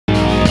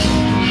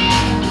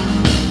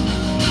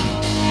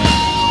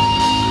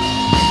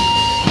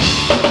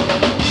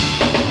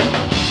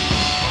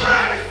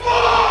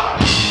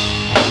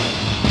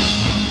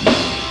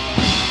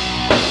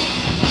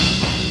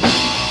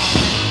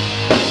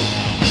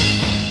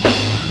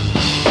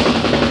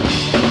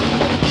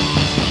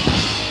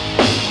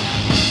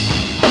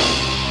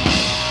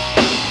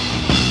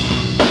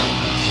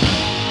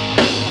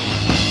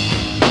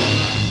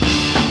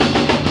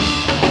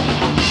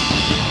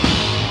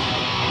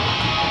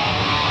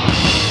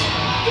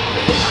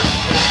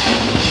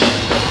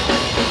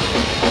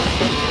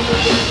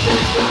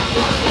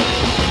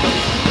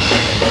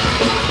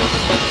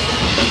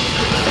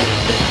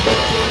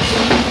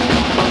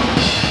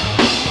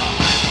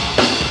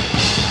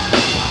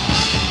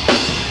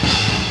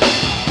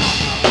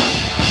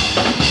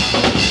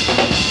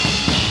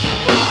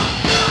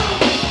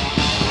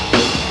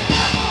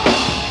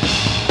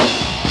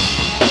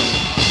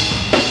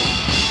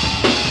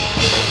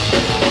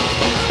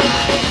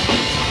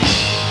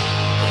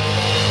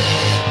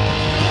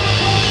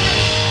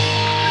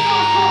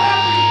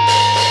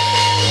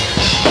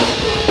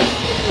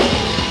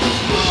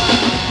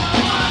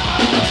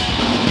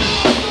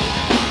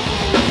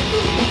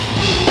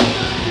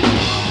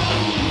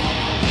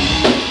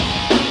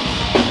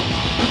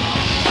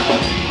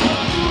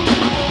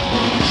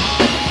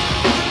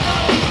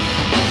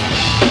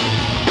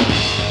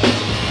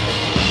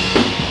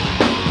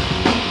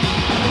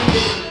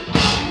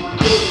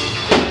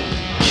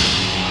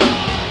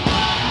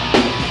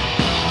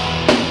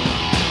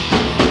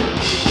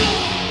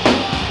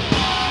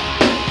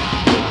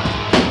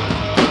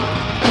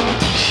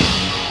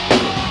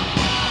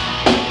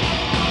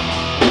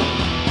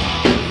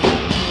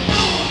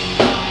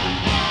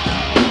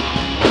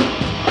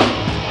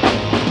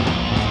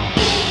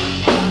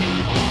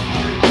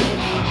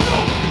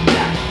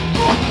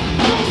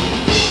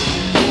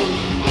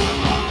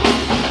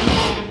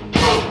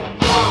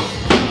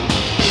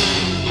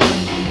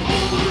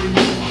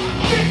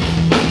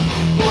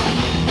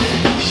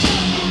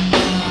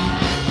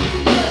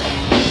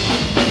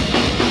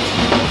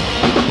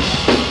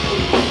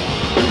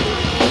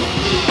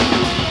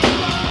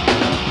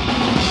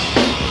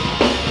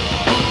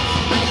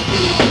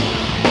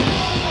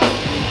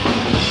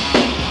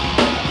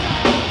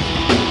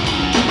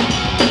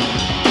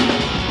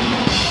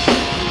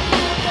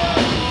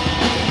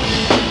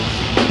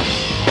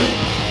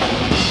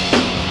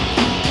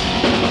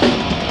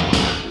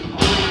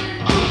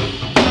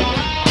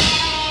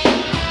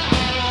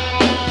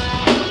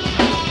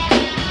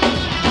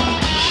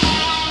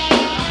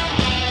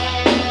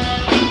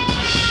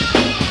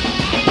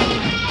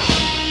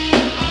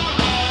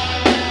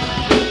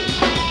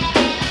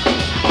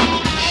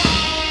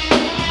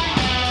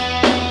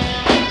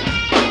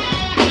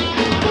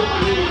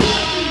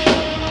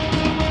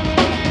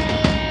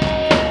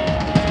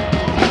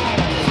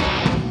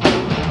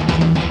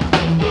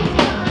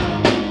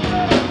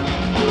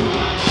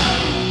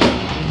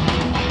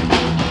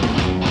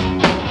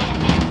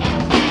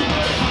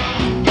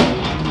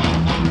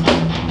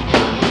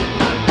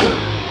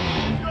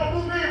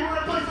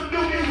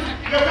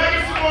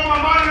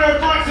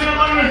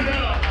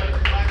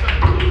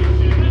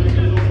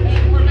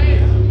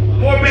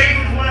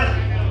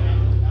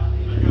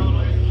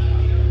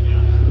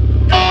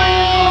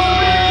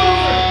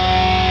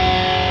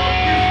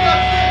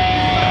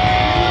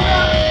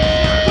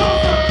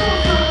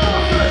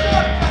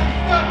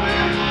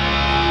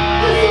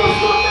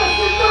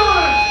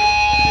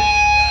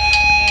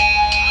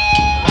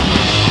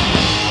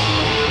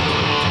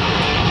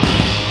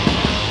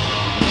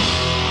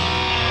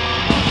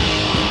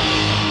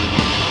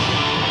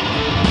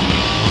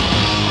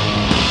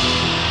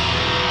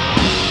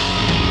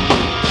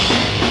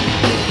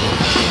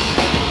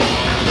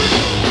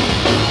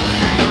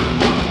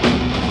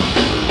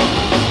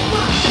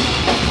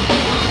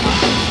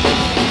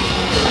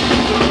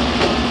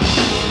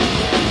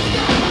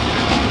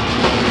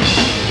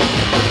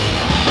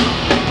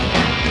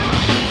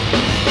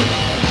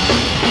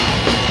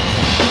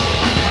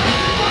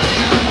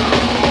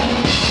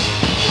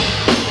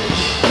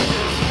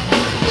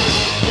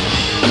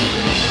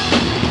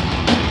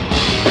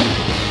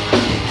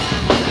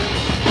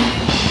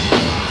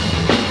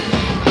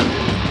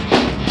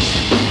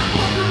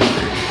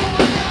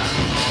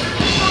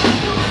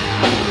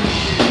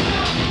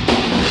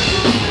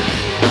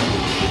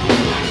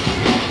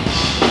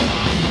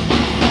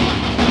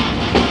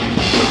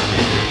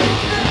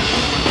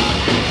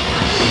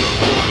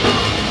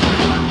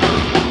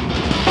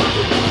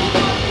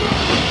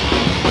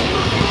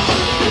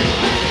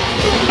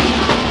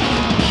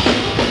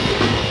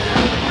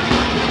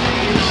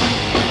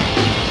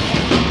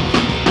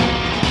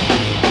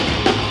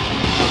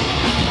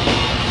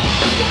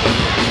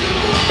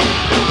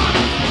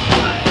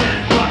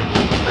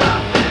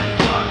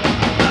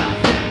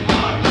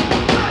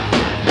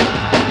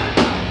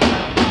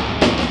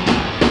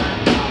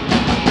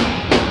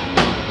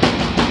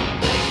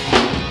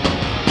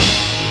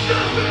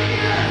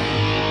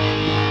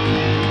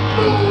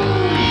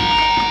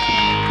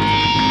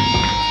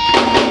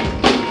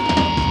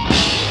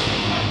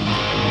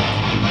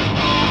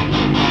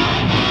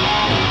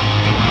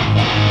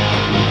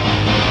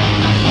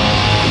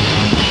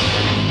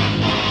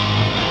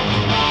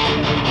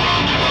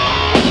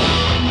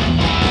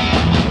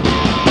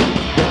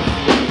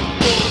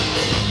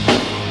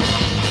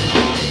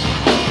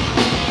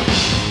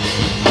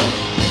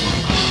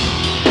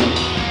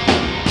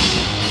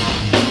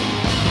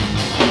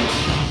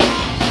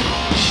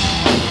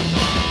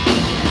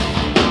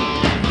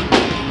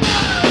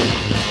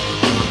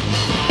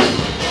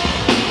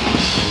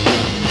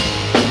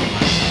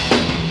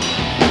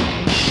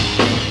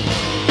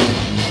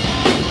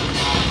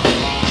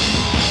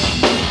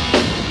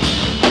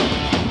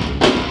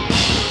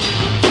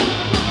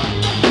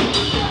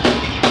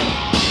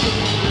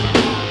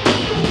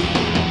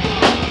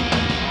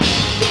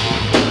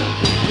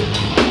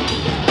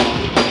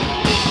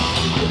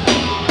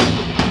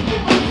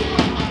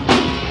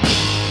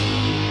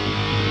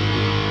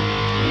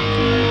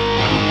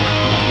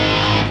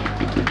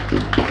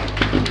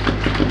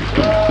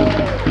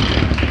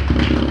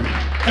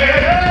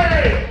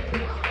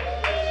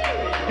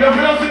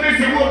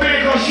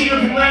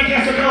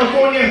Lancaster,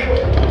 California,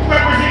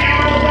 representing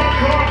Earl Buck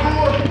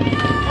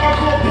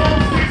Hardcore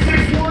Bones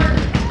 661.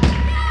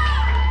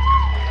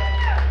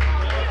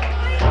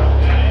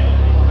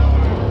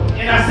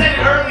 And I said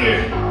it earlier,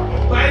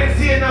 but I didn't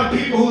see enough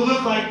people who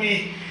look like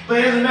me. But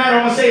it doesn't matter,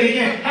 I'm gonna say it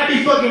again.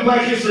 Happy fucking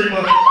Black History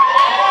Month.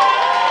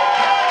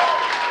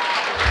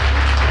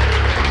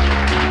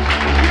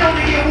 You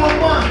only get 1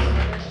 month,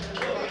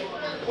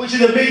 which is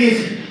the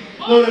biggest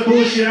load of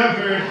bullshit I've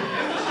heard.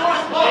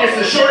 It's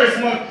the shortest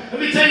month. Let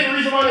me tell you the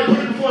reason why they put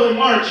it before the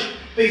March.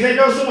 Because they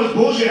know so much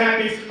bullshit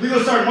happens, we're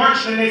gonna start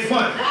marching the next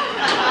month.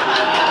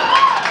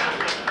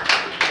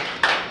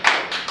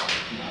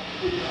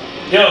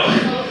 Yo,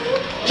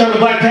 Chocolate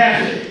Black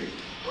Path.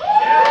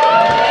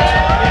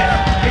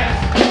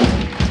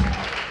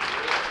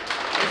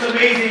 It's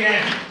amazing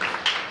that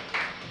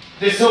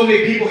there's so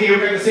many people here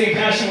who have the same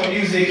passion with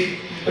music,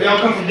 but they all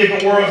come from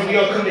different worlds and we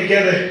all come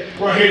together.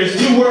 We're here. There's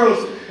 2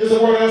 worlds. There's a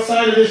world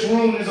outside of this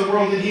room and there's a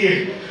world in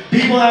here.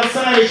 People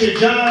outside at your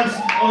jobs,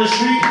 on the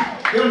street,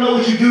 they don't know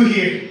what you do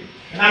here.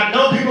 And I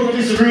know people will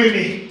disagree with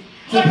me.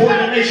 It's important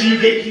to make sure you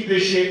gatekeep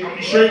this shit. I'll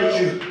be straight with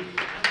you.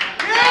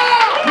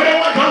 We don't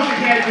want Doja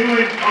Cat doing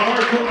a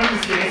hardcore. I'm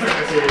just kidding. It's not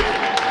that serious.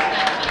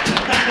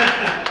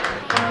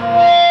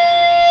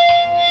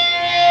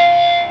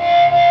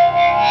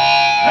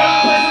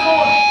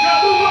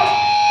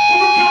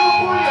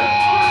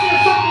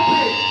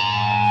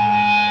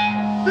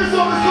 This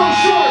song is so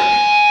short.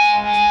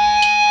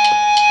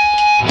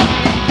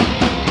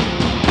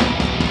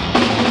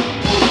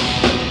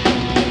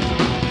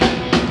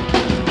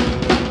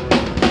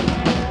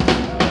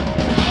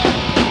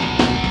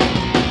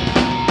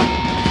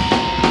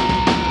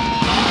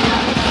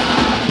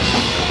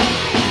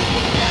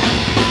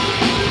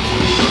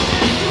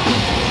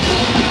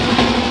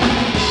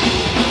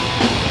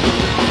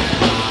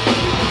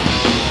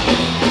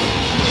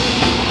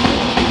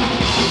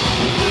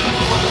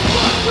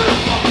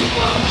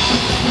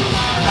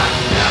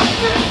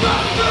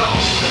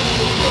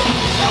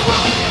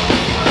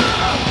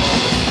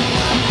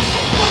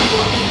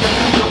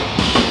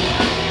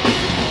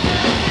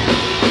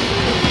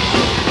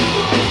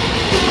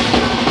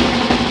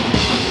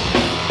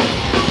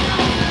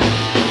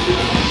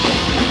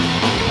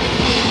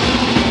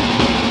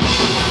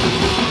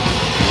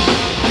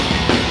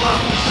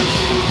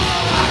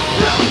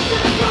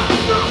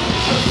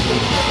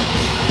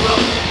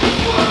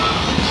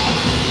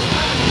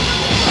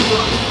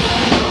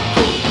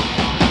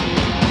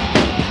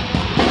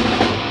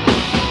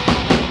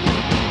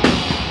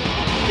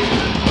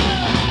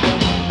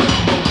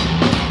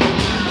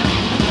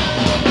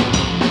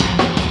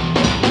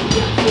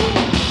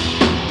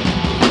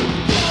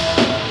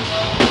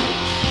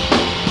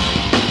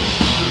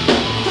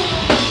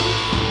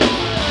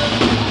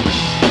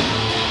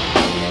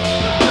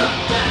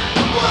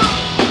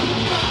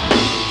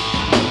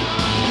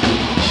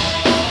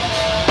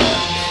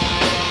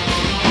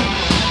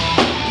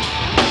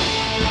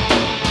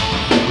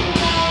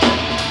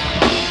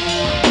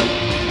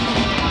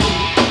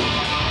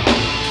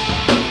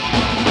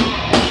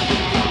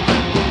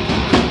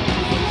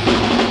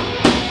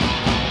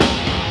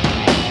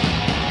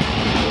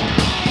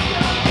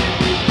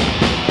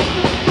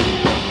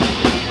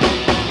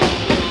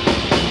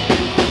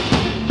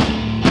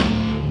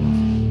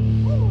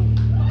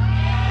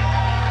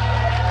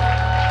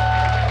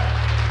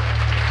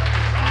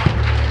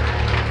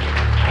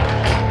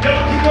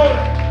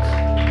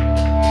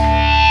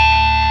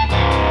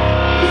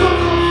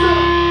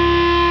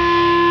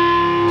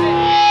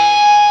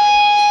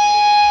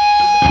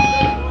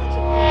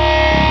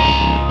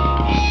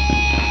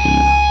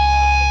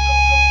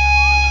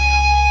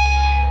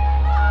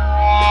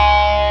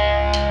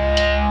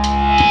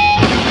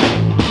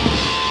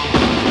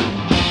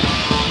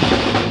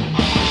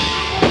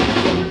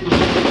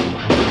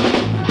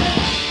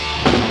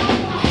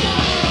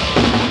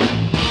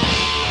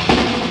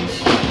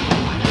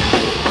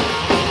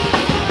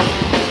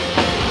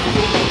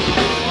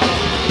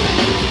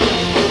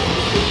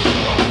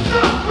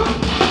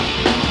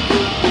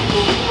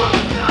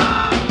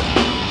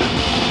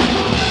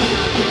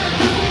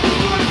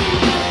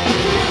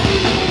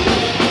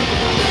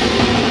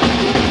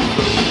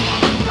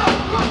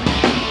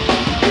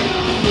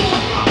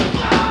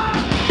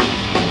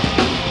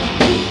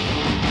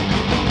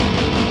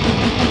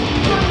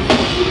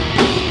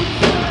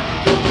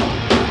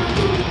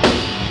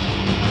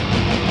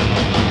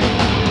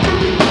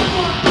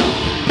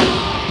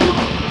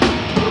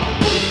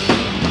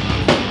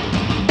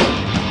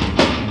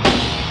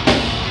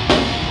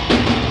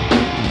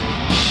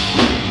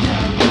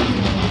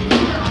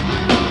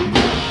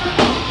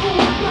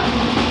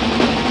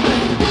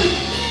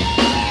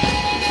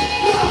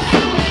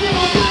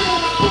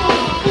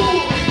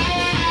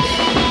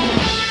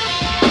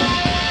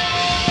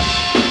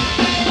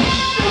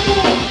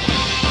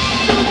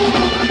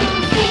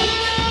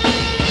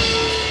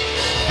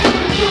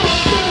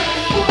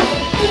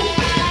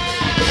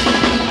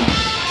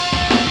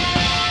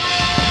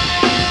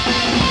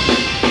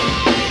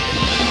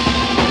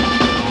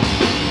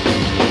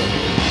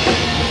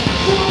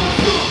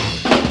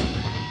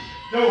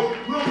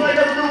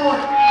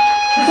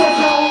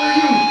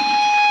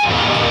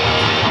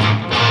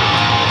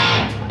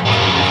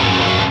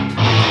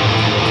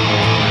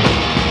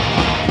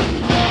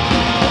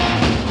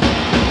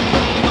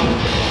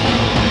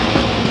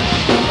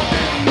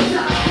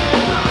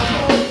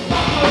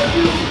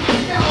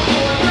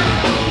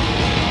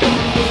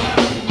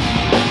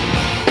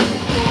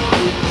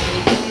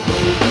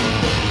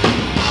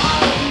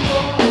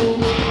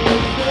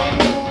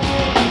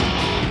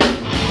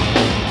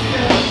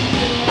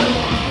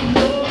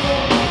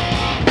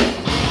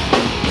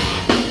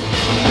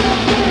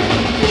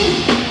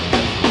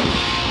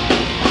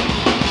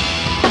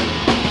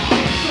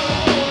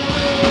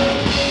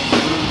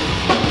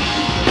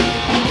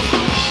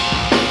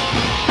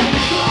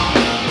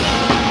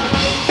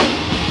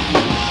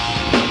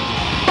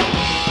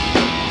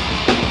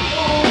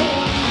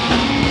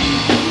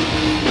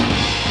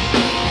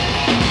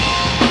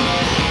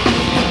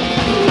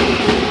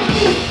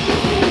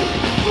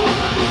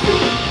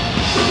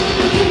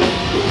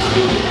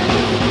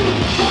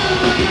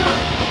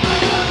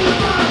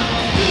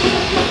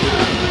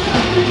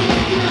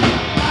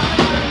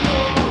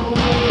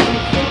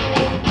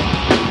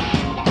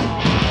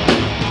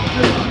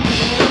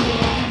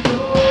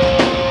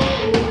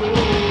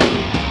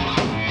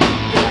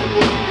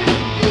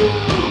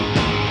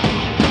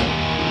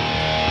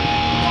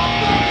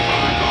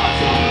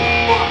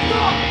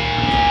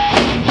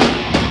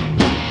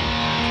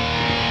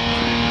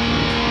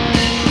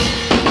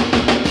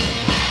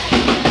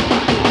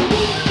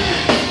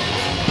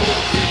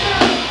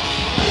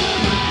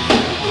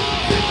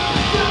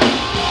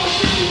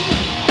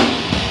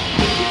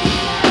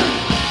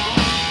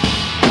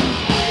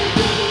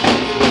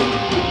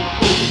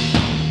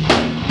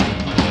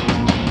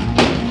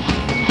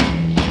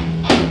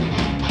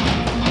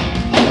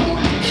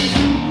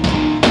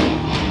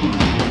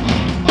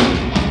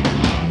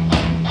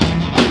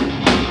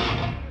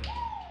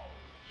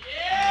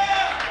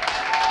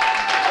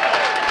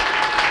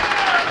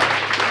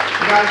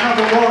 got a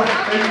couple more.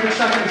 Thank you for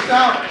checking us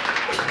out.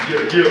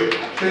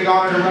 Big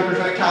honor to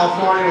represent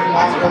California with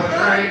Monster on the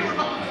Train.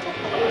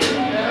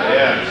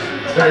 Yeah.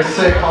 It's very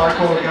sick,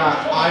 hardcore. We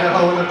got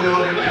Idaho in the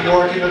building, New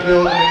York in the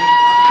building.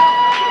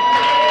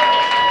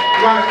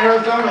 We got an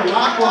Arizona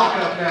rock block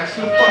up next.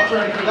 Who the fuck's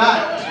ready for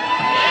that?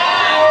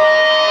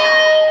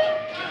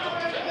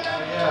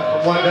 Yeah,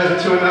 from one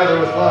desert to another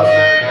with love,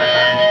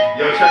 man.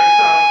 Yo, check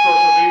us out on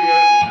social media.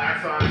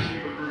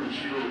 Shiiva Group,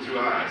 Shiiva with 2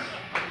 eyes.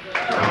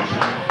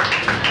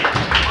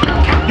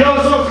 Yo,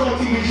 it's also on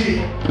TVG.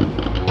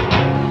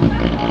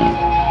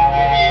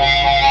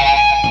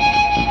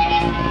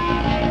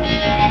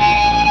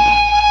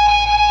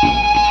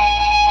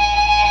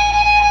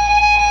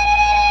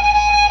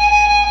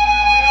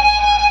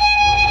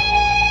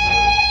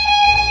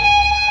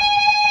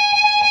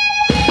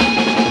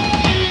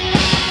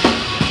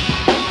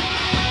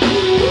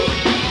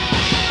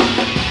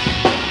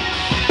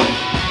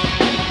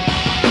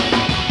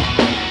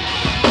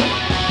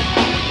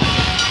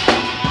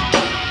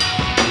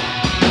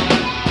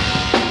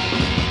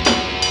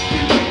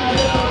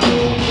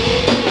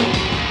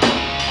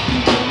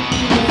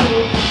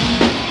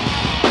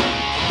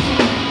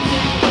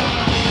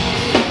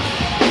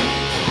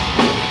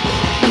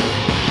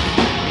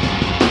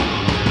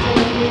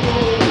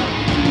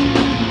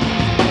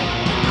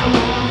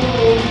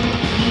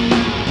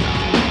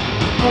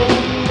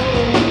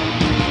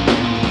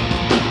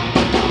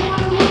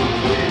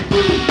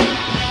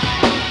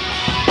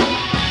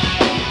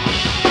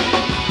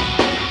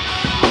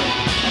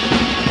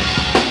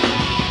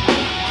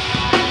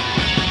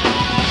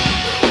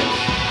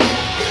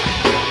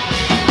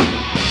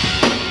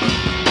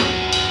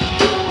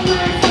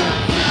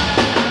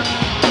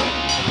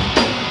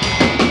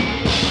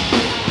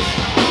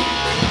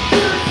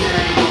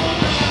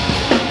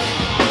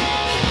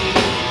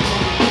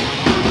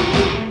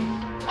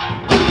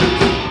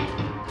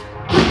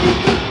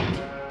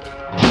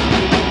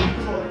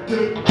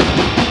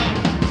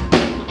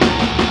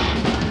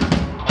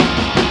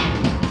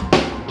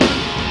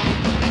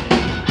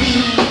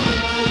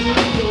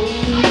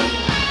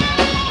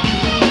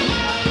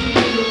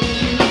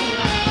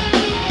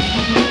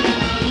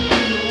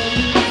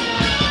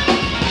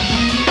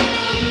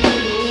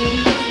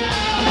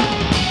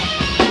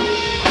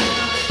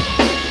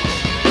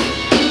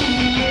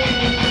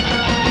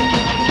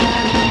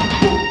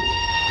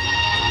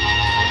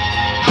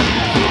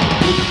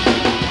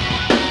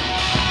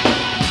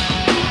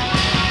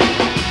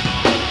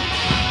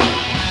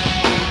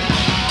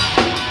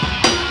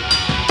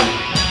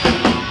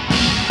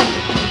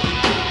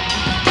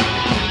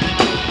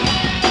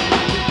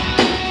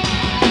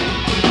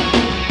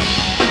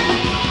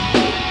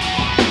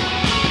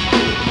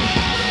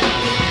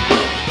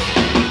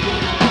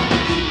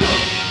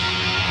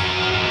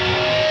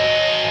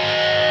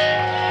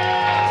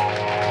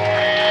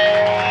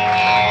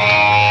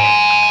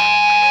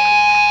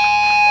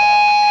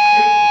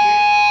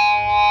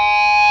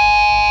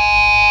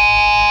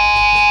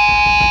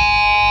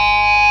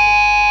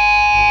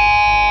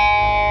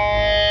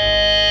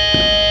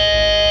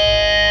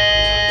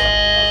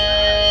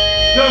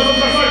 Yo, what's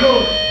my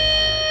cycle?